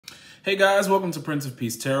Hey guys, welcome to Prince of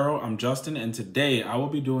Peace Tarot. I'm Justin, and today I will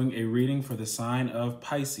be doing a reading for the sign of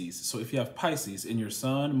Pisces. So if you have Pisces in your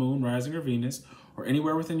sun, moon, rising, or Venus, or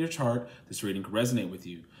anywhere within your chart, this reading could resonate with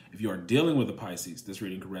you. If you are dealing with a Pisces, this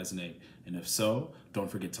reading could resonate. And if so, don't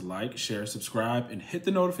forget to like, share, subscribe, and hit the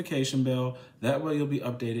notification bell. That way you'll be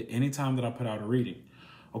updated anytime that I put out a reading.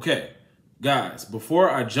 Okay, guys, before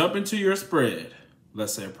I jump into your spread,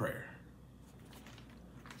 let's say a prayer.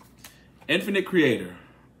 Infinite Creator,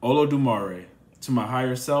 Olodumare, to my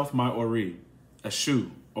higher self, my Ori, Eshu,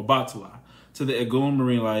 Obatala, to the Egun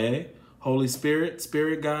Marine Laye, Holy Spirit,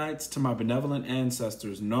 Spirit Guides, to my benevolent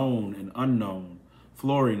ancestors, known and unknown,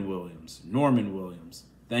 Florine Williams, Norman Williams,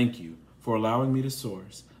 thank you for allowing me to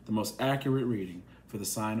source the most accurate reading for the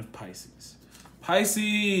sign of Pisces.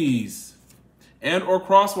 Pisces and or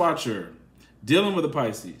crosswatcher, dealing with a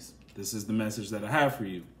Pisces. This is the message that I have for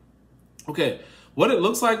you. Okay, what it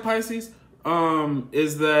looks like, Pisces,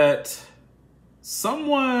 is that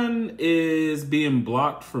someone is being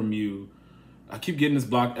blocked from you. I keep getting this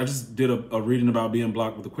blocked. I just did a reading about being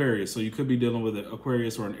blocked with Aquarius. So you could be dealing with an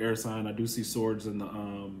Aquarius or an air sign. I do see swords in the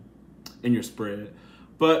in your spread.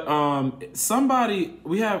 But somebody,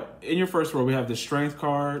 we have, in your first row, we have the Strength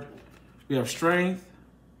card. We have Strength,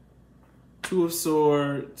 Two of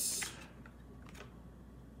Swords,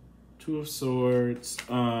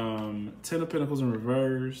 Ten of Pentacles in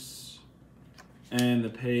reverse, and the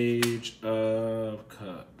Page of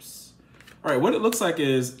Cups. All right, what it looks like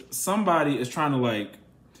is somebody is trying to like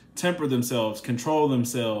temper themselves, control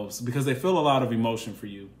themselves, because they feel a lot of emotion for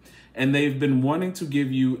you. And they've been wanting to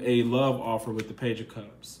give you a love offer with the Page of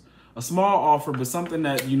Cups. A small offer, but something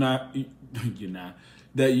that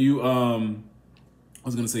that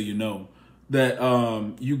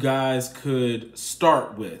you guys could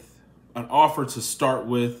start with. An offer to start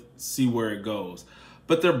with, see where it goes.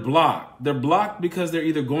 But they're blocked. They're blocked because they're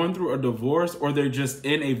either going through a divorce or they're just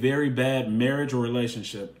in a very bad marriage or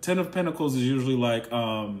relationship. Ten of Pentacles is usually like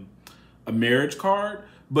a marriage card,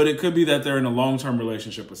 but it could be that they're in a long-term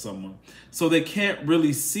relationship with someone. So they can't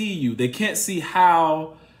really see you. They can't see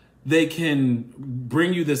how they can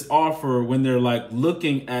bring you this offer when they're like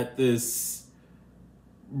looking at this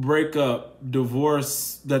breakup,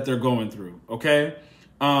 divorce that they're going through, okay?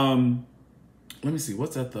 Let me see,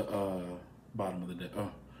 what's at the bottom of the deck?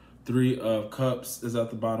 Oh, Three of Cups is at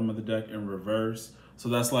the bottom of the deck in reverse. So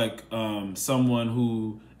that's like someone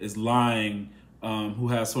who is lying, who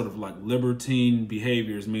has sort of like libertine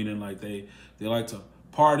behaviors, meaning like they like to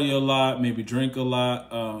party a lot, maybe drink a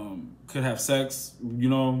lot, could have sex, you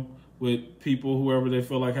know, with people, whoever they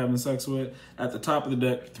feel like having sex with. At the top of the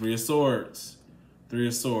deck, Three of Swords. Three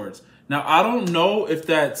of Swords. Now, I don't know if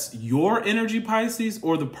that's your energy, Pisces,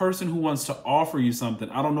 or the person who wants to offer you something.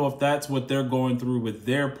 I don't know if that's what they're going through with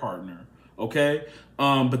their partner, okay?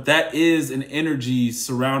 But that is an energy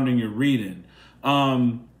surrounding your reading.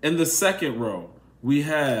 In the second row, we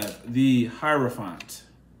have the Hierophant,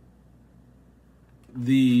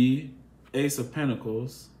 the Ace of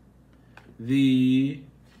Pentacles, the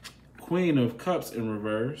Queen of Cups in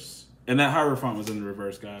reverse, and that Hierophant was in the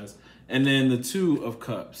reverse, guys. And then the Two of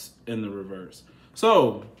Cups in the reverse.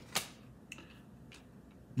 So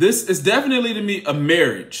this is definitely, to me, a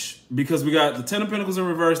marriage, because we got the Ten of Pentacles in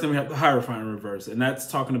reverse, then we have the Hierophant in reverse. And that's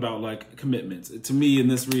talking about like commitments. To me, in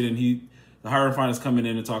this reading, the Hierophant is coming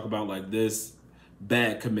in to talk about like this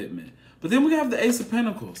bad commitment. But then we have the Ace of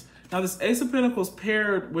Pentacles. Now this Ace of Pentacles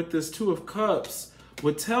paired with this Two of Cups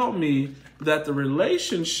would tell me that the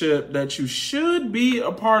relationship that you should be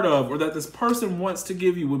a part of, or that this person wants to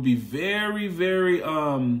give you, would be very, very,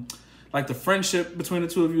 like the friendship between the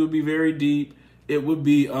two of you would be very deep. It would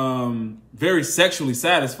be very sexually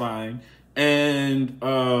satisfying. And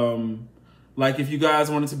like if you guys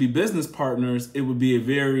wanted to be business partners, it would be a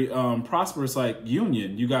very prosperous like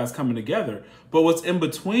union, you guys coming together. But what's in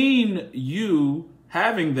between you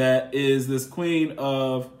having that is this Queen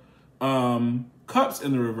of Cups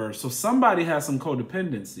in the reverse. So somebody has some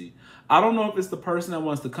codependency. I don't know if it's the person that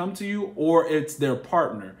wants to come to you or it's their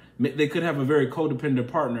partner. They could have a very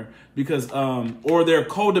codependent partner because, or they're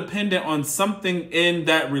codependent on something in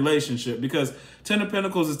that relationship, because Ten of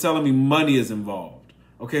Pentacles is telling me money is involved.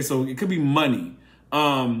 Okay, so it could be money.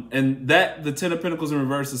 And that the Ten of Pentacles in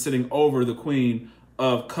reverse is sitting over the Queen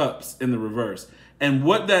of Cups in the reverse. And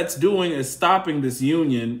what that's doing is stopping this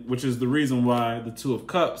union, which is the reason why the Two of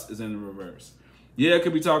Cups is in the reverse. Yeah, it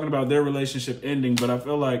could be talking about their relationship ending, but I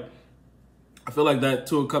feel like that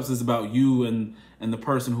Two of Cups is about you and the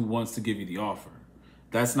person who wants to give you the offer.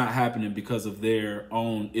 That's not happening because of their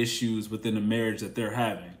own issues within the marriage that they're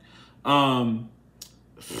having. Bottom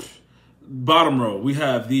row, we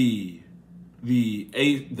have the the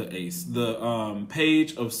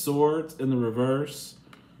Page of Swords in the reverse,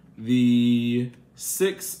 the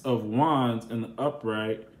Six of Wands in the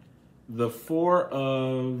upright, the Four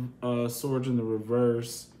of Swords in the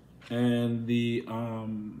reverse, and the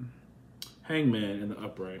Hangman in the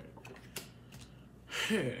upright.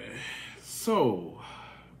 So,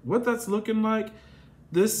 what that's looking like,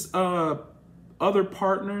 this other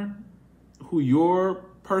partner who your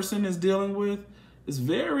person is dealing with is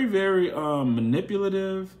very, very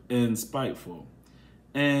manipulative and spiteful.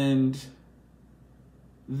 And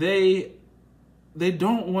they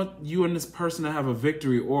don't want you and this person to have a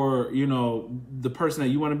victory, or, you know, the person that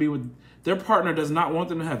you want to be with, their partner does not want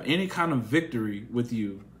them to have any kind of victory with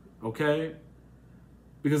you, okay?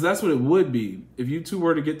 Because that's what it would be. If you two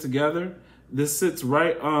were to get together, this sits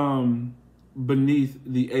right beneath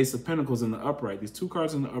the Ace of Pentacles in the upright. These two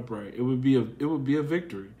cards in the upright, it would be a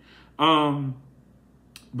victory.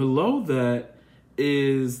 Below that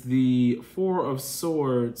is the Four of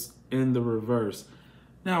Swords in the reverse.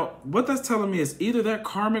 Now, what that's telling me is either that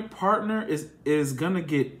karmic partner is gonna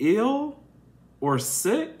get ill or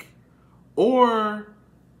sick, or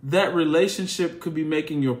that relationship could be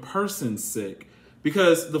making your person sick.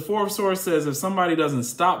 Because the Four of Swords says if somebody doesn't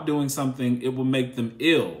stop doing something, it will make them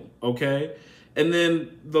ill, okay? And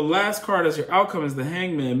then the last card as your outcome is the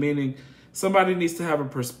Hangman, meaning somebody needs to have a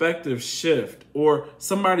perspective shift, or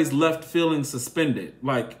somebody's left feeling suspended,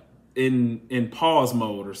 like in pause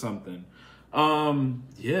mode or something.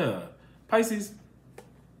 Yeah. Pisces.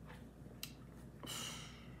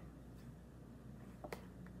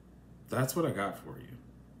 That's what I got for you.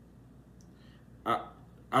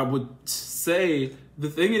 I would say the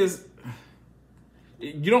thing is,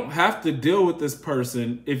 you don't have to deal with this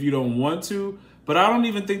person if you don't want to, but I don't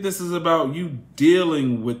even think this is about you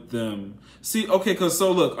dealing with them. See, okay, because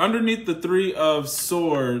so look, underneath the Three of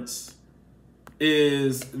Swords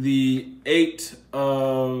is the Eight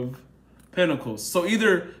of Pentacles. So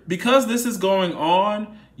either because this is going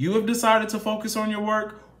on, you have decided to focus on your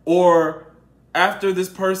work, or after this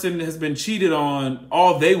person has been cheated on,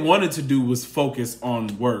 all they wanted to do was focus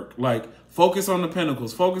on work. Like, focus on the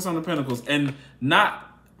Pentacles, and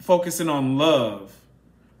not focusing on love.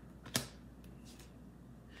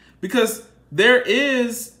 Because there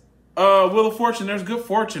is Wheel of Fortune, there's good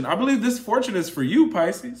fortune. I believe this fortune is for you,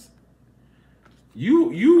 Pisces.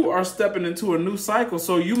 You are stepping into a new cycle,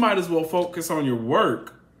 so you might as well focus on your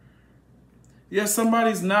work. Yeah,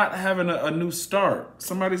 somebody's not having a new start.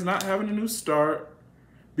 Somebody's not having a new start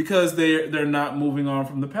because they're not moving on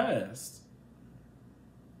from the past.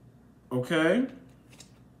 Okay?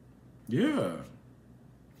 Yeah.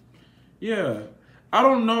 Yeah. I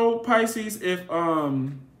don't know, Pisces, if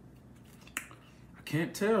I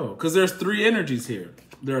can't tell, because there's three energies here.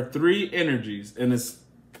 There are three energies, and it's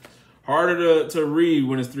harder to read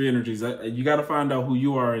when it's three energies. You got to find out who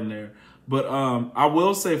you are in there. But I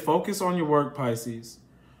will say, focus on your work, Pisces.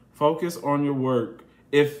 Focus on your work.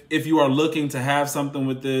 If you are looking to have something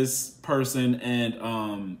with this person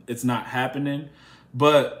and it's not happening.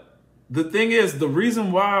 But the thing is, the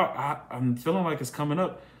reason why I'm feeling like it's coming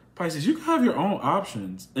up, Pisces, you can have your own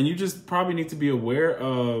options. And you just probably need to be aware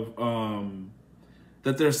of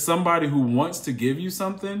that there's somebody who wants to give you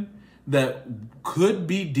something that could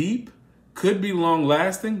be deep, could be long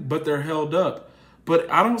lasting, but they're held up. But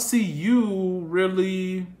I don't see you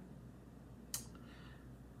really,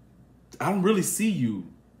 I don't really see you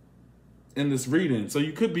in this reading. So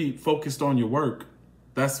you could be focused on your work.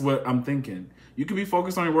 That's what I'm thinking. You could be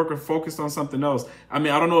focused on your work or focused on something else. I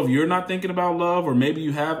mean, I don't know if you're not thinking about love, or maybe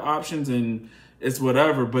you have options and it's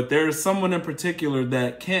whatever, but there's someone in particular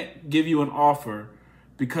that can't give you an offer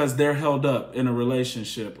because they're held up in a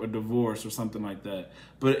relationship or divorce or something like that.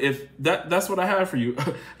 But if that's what I have for you.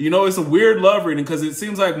 You know, it's a weird love reading because it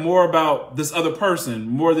seems like more about this other person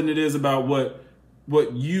more than it is about what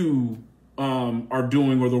you are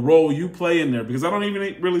doing or the role you play in there, because I don't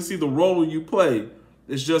even really see the role you play.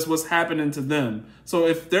 It's just what's happening to them. So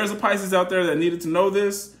if there's a Pisces out there that needed to know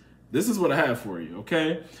this, this is what I have for you,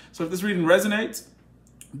 okay? So if this reading resonates,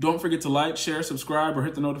 don't forget to like, share, subscribe, or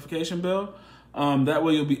hit the notification bell. That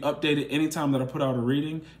way you'll be updated anytime that I put out a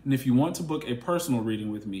reading. And if you want to book a personal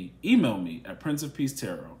reading with me, email me at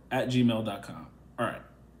PrinceofPeaceTarot@gmail.com.